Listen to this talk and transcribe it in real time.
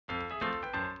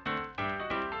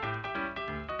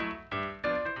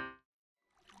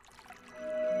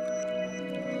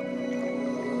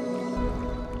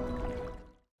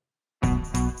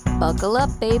Buckle up,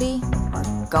 baby.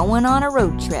 We're going on a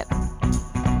road trip.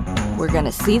 We're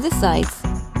gonna see the sights,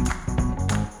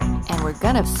 and we're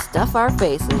gonna stuff our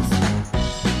faces.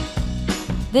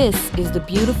 This is the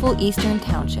beautiful Eastern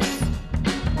Townships.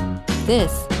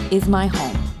 This is my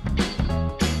home.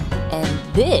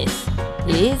 And this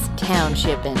is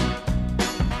Townshippin'.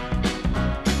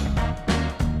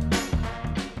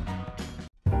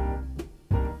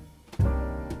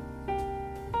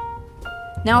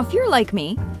 Now, if you're like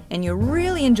me and you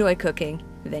really enjoy cooking,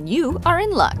 then you are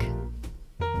in luck.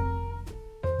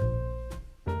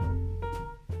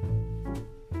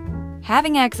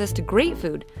 Having access to great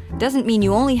food doesn't mean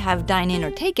you only have dine-in or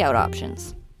takeout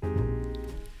options.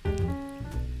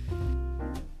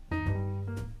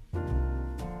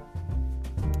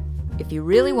 If you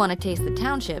really want to taste the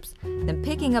townships, then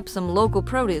picking up some local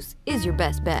produce is your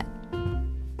best bet.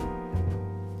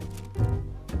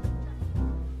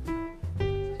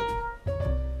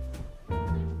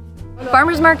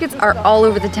 Farmers markets are all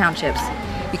over the townships.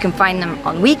 You can find them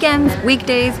on weekends,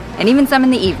 weekdays, and even some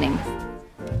in the evenings.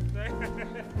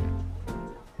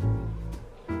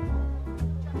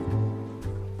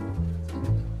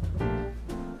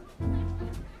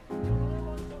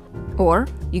 Or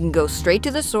you can go straight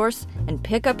to the source and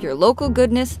pick up your local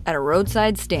goodness at a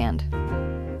roadside stand.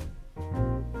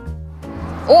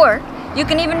 Or you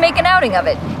can even make an outing of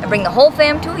it and bring the whole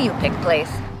fam to a you-pick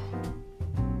place.